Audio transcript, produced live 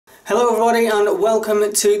Hello everybody and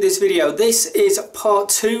welcome to this video. This is part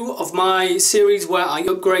 2 of my series where I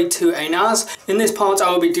upgrade to a NAS. In this part I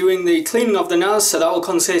will be doing the cleaning of the NAS, so that will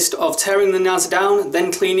consist of tearing the NAS down, then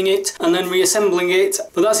cleaning it and then reassembling it.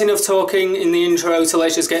 But that's enough talking in the intro, so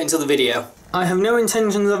let's just get into the video. I have no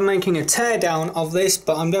intentions of making a tear down of this,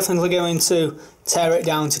 but I'm definitely going to tear it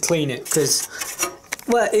down to clean it because,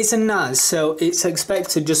 well, it's a NAS, so it's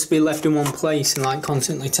expected just to be left in one place and like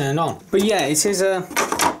constantly turned on. But yeah, it is a...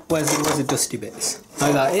 Where's the dusty bits?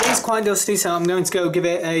 Like that. It is quite dusty, so I'm going to go give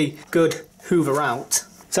it a good hoover out.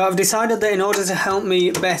 So I've decided that in order to help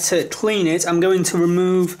me better clean it, I'm going to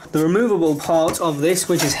remove the removable part of this,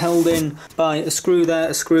 which is held in by a screw there,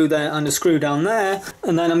 and a screw down there.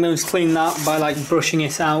 And then I'm going to clean that by like brushing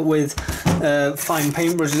it out with fine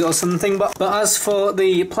paintbrushes or something. But as for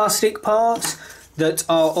the plastic parts that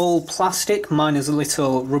are all plastic, minus a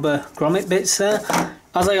little rubber grommet bits there,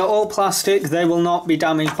 as they are all plastic, they will not be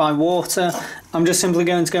damaged by water. I'm just simply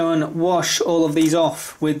going to go and wash all of these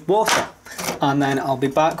off with water. And then I'll be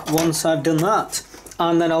back once I've done that.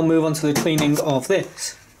 And then I'll move on to the cleaning of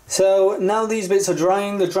this. So now these bits are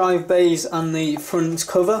drying, the drive bays and the front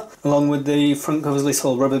cover, along with the front cover's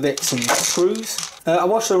little rubber bits and screws. I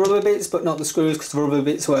washed the rubber bits but not the screws because the rubber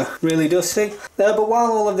bits were really dusty. But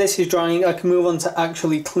while all of this is drying, I can move on to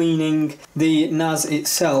actually cleaning the NAS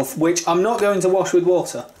itself, which I'm not going to wash with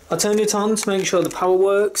water. I turned it on to make sure the power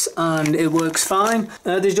works and it works fine.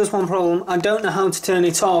 There's just one problem, I don't know how to turn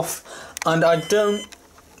it off, and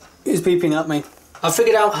it's beeping at me. I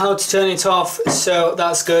figured out how to turn it off, so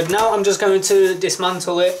that's good. Now I'm just going to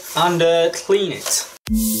dismantle it and clean it.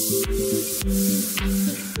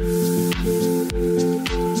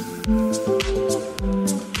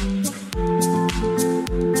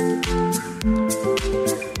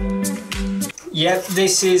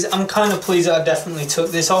 Yep, I'm kind of pleased that I definitely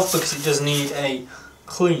took this off because it does need a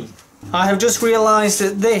clean. I have just realised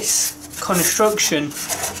that this construction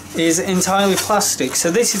is entirely plastic,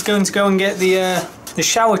 so this is going to go and get the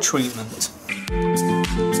shower treatment.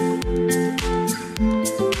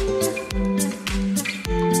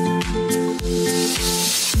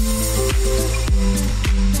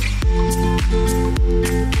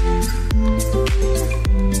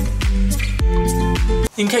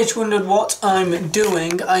 In case you wondered what I'm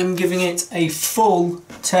doing, I'm giving it a full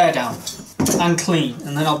teardown and clean,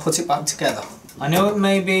 and then I'll put it back together. I know it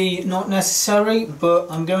may be not necessary, but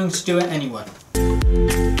I'm going to do it anyway.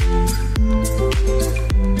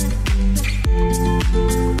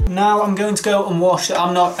 Now I'm going to go and wash it.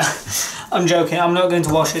 I'm joking, I'm not going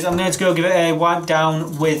to wash it. I'm going to go give it a wipe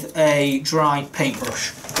down with a dry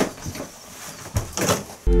paintbrush.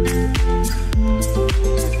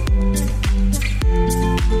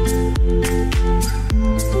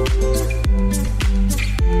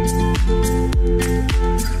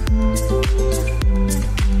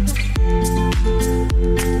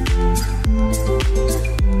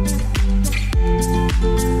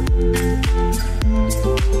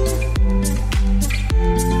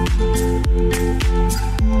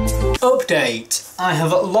 Update. I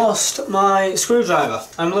have lost my screwdriver.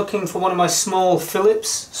 I'm looking for one of my small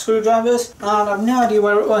Phillips screwdrivers and I have no idea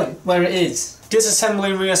where it is.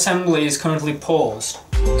 Disassembly and reassembly is currently paused.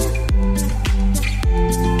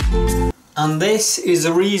 And this is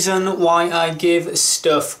the reason why I give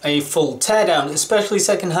stuff a full teardown, especially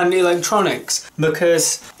second-hand electronics,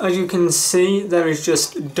 because as you can see there is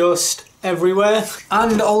just dust everywhere.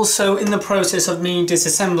 And also in the process of me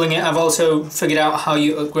disassembling it, I've also figured out how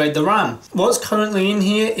you upgrade the RAM. What's currently in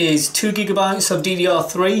here is 2 GB of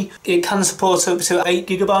DDR3. It can support up to 8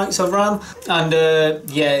 GB of RAM, and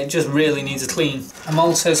yeah, it just really needs a clean. I'm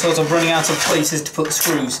also sort of running out of places to put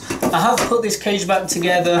screws. I have put this cage back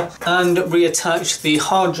together and reattached the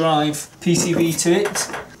hard drive PCB to it.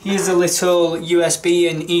 Here's a little USB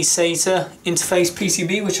and eSATA interface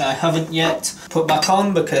PCB, which I haven't yet put back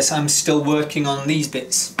on because I'm still working on these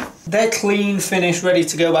bits. They're clean, finished, ready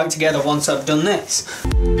to go back together once I've done this.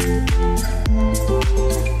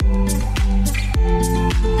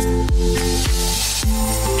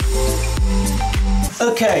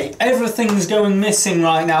 Okay, everything's going missing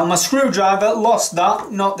right now. My screwdriver, lost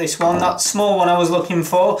that, not this one, that small one I was looking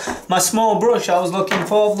for. My small brush I was looking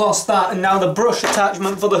for, I've lost that, and now the brush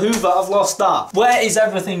attachment for the hoover, I've lost that. Where is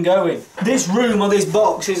everything going? This room or this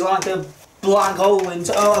box is like a black hole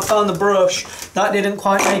into... Oh, I found the brush. That didn't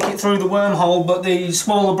quite make it through the wormhole, but the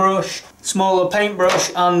smaller brush, smaller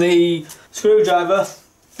paintbrush and the screwdriver,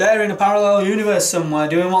 they're in a parallel universe somewhere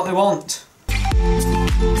doing what they want.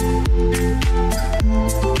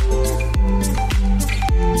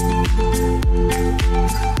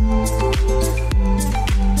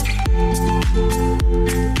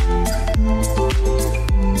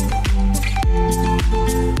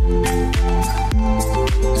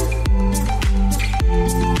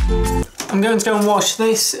 going to go and wash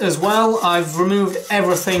this as well. I've removed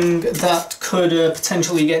everything that could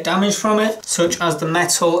potentially get damaged from it, such as the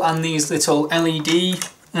metal and these little LED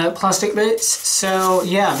plastic bits. So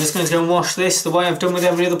yeah, I'm just going to go and wash this the way I've done with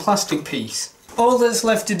every other plastic piece. All that's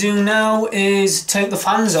left to do now is take the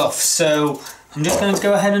fans off, so I'm just going to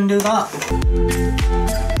go ahead and do that.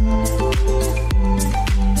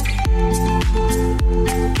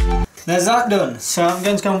 There's that done. So I'm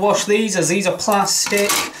going to go and wash these, as these are plastic.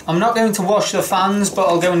 I'm not going to wash the fans, but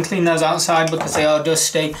I'll go and clean those outside because they are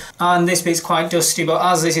dusty. And this bit's quite dusty, but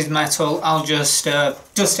as this is metal, I'll just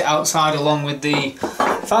dust it outside along with the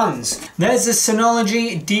fans. There's the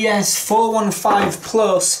Synology DS415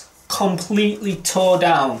 Plus, completely tore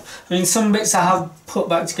down. I mean, some bits I have put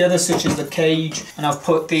back together, such as the cage, and I've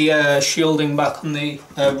put the shielding back on the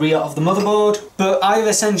rear of the motherboard, but I've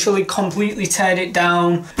essentially completely teared it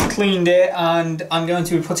down, cleaned it, and I'm going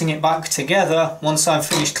to be putting it back together once I've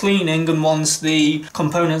finished cleaning and once the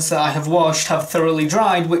components that I have washed have thoroughly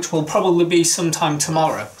dried, which will probably be sometime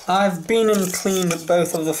tomorrow. I've been and cleaned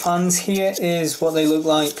both of the fans. Here is what they look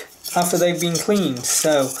like after they've been cleaned.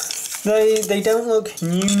 So they don't look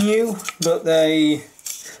new, but they're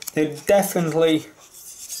definitely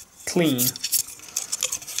clean.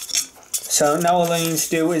 So now all I need to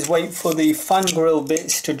do is wait for the fan grill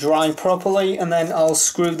bits to dry properly, and then I'll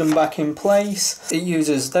screw them back in place. It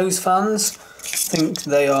uses those fans. I think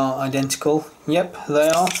they are identical. Yep, they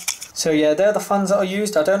are. So yeah, they're the fans that are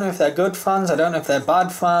used. I don't know if they're good fans, I don't know if they're bad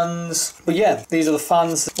fans, but yeah, these are the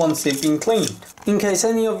fans once they've been cleaned. In case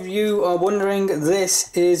any of you are wondering, this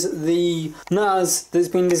is the NAS that's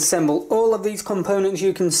been disassembled. All of these components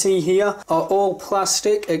you can see here are all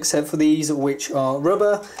plastic, except for these, which are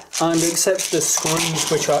rubber, and except for the screws,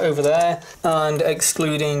 which are over there, and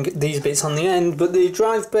excluding these bits on the end. But the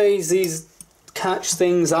drive bays, these catch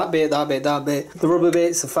things, that bit, the rubber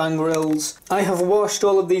bits, the fan grills. I have washed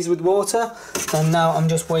all of these with water, and now I'm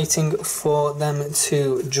just waiting for them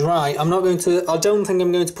to dry. I don't think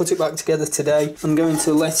I'm going to put it back together today. I'm going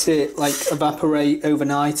to let it like evaporate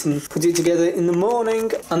overnight and put it together in the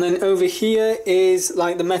morning. And then over here is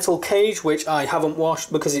like the metal cage, which I haven't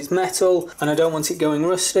washed because it's metal and I don't want it going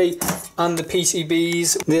rusty. And the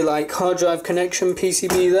PCBs, the like hard drive connection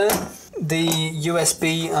PCB there, the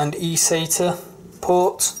USB and eSATA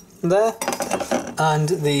port there, and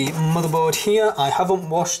the motherboard here. I haven't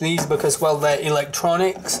washed these because, well, they're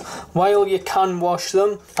electronics. While you can wash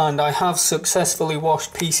them, and I have successfully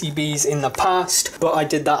washed PCBs in the past, but I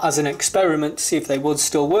did that as an experiment to see if they would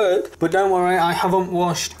still work. But don't worry, I haven't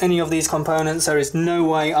washed any of these components. There is no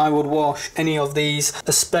way I would wash any of these,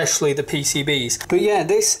 especially the PCBs. But yeah,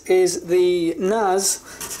 this is the NAS.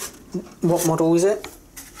 What model is it?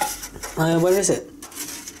 Where is it?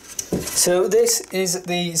 So this is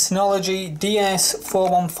the Synology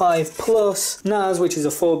DS415 Plus NAS, which is a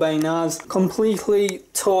 4-bay NAS, completely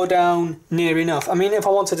tore down near enough. I mean, if I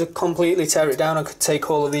wanted to completely tear it down, I could take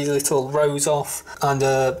all of these little rows off and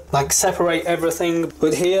like separate everything.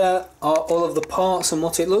 But here are all of the parts and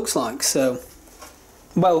what it looks like. So,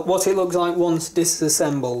 well, what it looks like once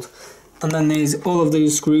disassembled. And then there's all of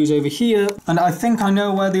these screws over here, and I think I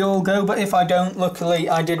know where they all go, but if I don't, luckily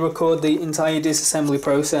I did record the entire disassembly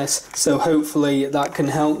process, so hopefully that can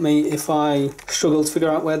help me if I struggle to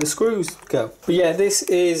figure out where the screws go. But yeah, this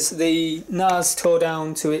is the NAS tore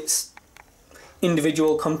down to its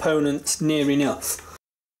individual components near enough.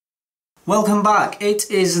 Welcome back.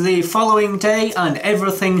 It is the following day and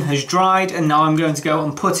everything has dried, and now I'm going to go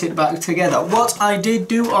and put it back together. What I did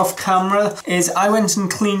do off camera is I went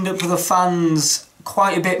and cleaned up the fans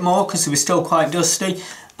quite a bit more because they were still quite dusty,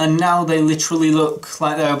 and now they literally look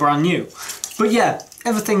like they're brand new. But yeah,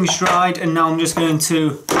 everything's dried, and now I'm just going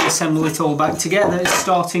to assemble it all back together,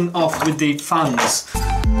 starting off with the fans.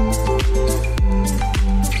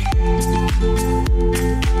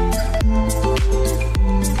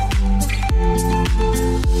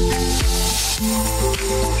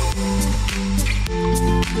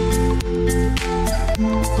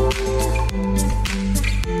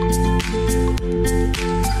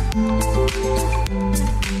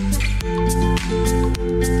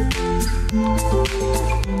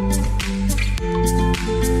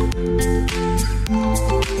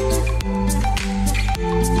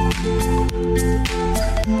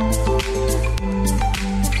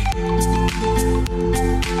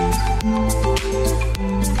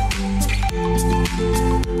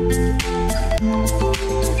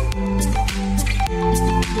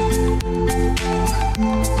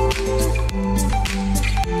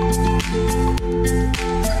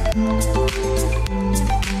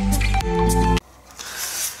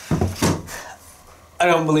 I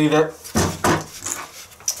don't believe it.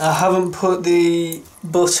 I haven't put the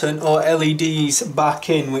button or LEDs back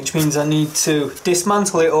in, which means I need to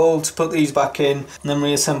dismantle it all to put these back in and then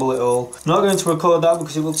reassemble it all. I'm not going to record that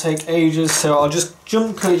because it will take ages, so I'll just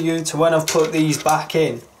jump cut you to when I've put these back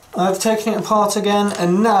in. I've taken it apart again,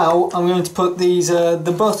 and now I'm going to put these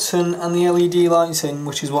the button and the LED lights in,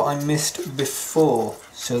 which is what I missed before.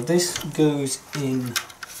 So this goes in.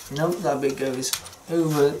 Nope, that bit goes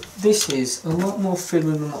over. This is a lot more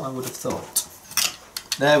fiddly than what I would have thought.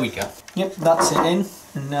 There we go. Yep, that's it in.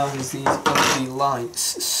 And now there's these LED lights.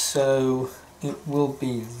 So it will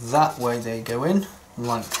be that way they go in,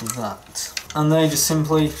 like that. And they just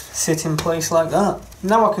simply sit in place like that.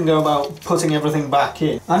 Now I can go about putting everything back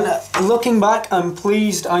in. And looking back, I'm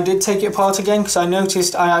pleased I did take it apart again, because I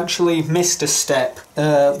noticed I actually missed a step,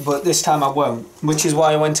 but this time I won't. Which is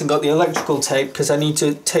why I went and got the electrical tape, because I need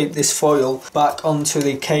to tape this foil back onto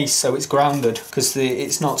the case so it's grounded, because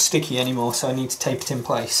it's not sticky anymore, so I need to tape it in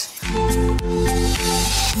place.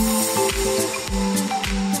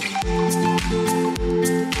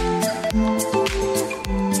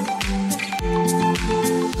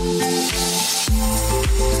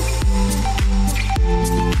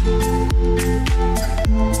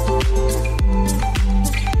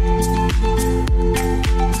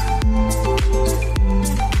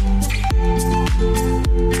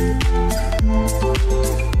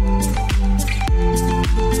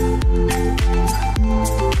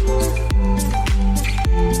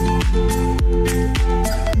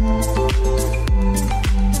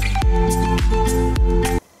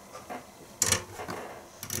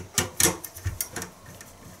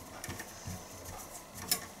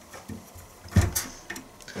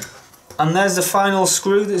 And there's the final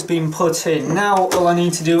screw that's been put in. Now all I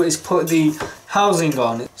need to do is put the housing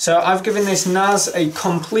on. So I've given this NAS a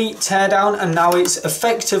complete teardown, and now it's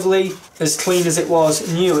effectively as clean as it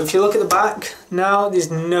was new. If you look at the back, now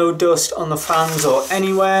there's no dust on the fans or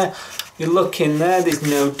anywhere. You look in there, there's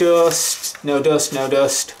no dust, no dust, no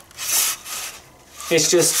dust. It's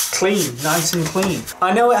just clean, nice and clean.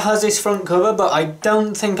 I know it has this front cover, but I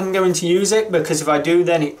don't think I'm going to use it, because if I do,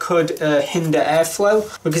 then it could hinder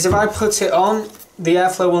airflow. Because if I put it on, the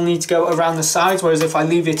airflow will need to go around the sides, whereas if I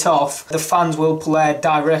leave it off, the fans will pull air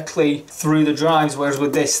directly through the drives, whereas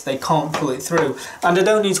with this, they can't pull it through. And I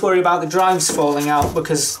don't need to worry about the drives falling out,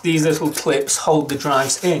 because these little clips hold the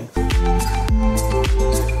drives in.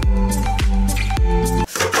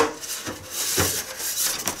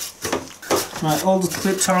 Right, all the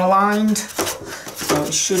clips are aligned, so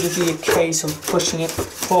it should be a case of pushing it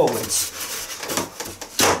forwards.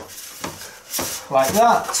 Like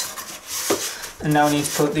that. And now I need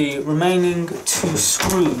to put the remaining 2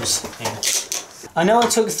 screws in. I know I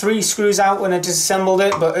took 3 screws out when I disassembled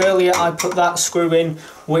it, but earlier I put that screw in,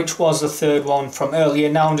 which was the 3rd one from earlier.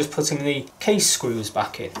 Now I'm just putting the case screws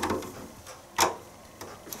back in.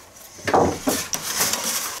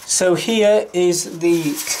 So here is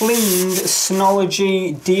the cleaned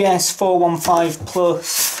Synology DS415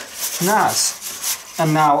 Plus NAS.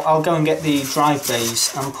 And now I'll go and get the drive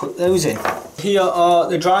bays and put those in. Here are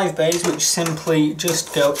the drive bays, which simply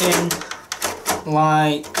just go in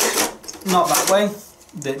like, not that way,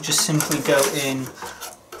 they just simply go in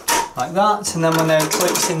like that, and then when they're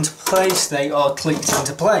clicked into place, they are clicked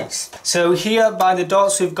into place. So here by the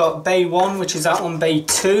dots we've got bay 1, which is that one, bay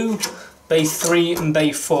 2, bay 3 and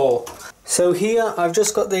bay 4. So here I've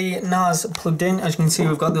just got the NAS plugged in. As you can see,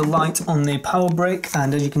 we've got the light on the power brick,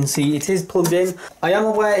 and as you can see it is plugged in. I am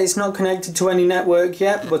aware it's not connected to any network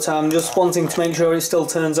yet, but I'm just wanting to make sure it still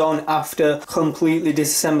turns on after completely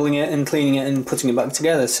disassembling it and cleaning it and putting it back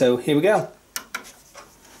together. So here we go.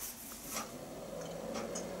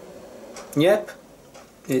 Yep,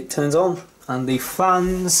 it turns on and the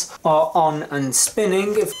fans are on and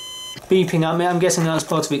spinning. Beeping at me, I'm guessing that's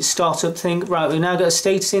part of its startup thing. Right, we've now got a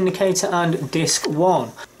status indicator and disk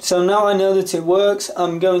 1. So now I know that it works,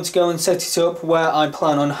 I'm going to go and set it up where I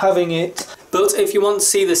plan on having it. But if you want to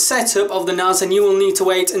see the setup of the NAS, then you will need to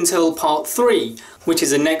wait until part 3, which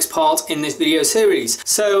is the next part in this video series.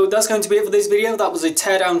 So that's going to be it for this video. That was a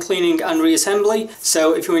teardown, cleaning and reassembly.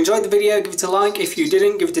 So if you enjoyed the video, give it a like. If you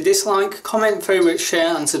didn't, give it a dislike. Comment, favourite,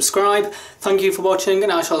 share and subscribe. Thank you for watching,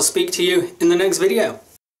 and I shall speak to you in the next video.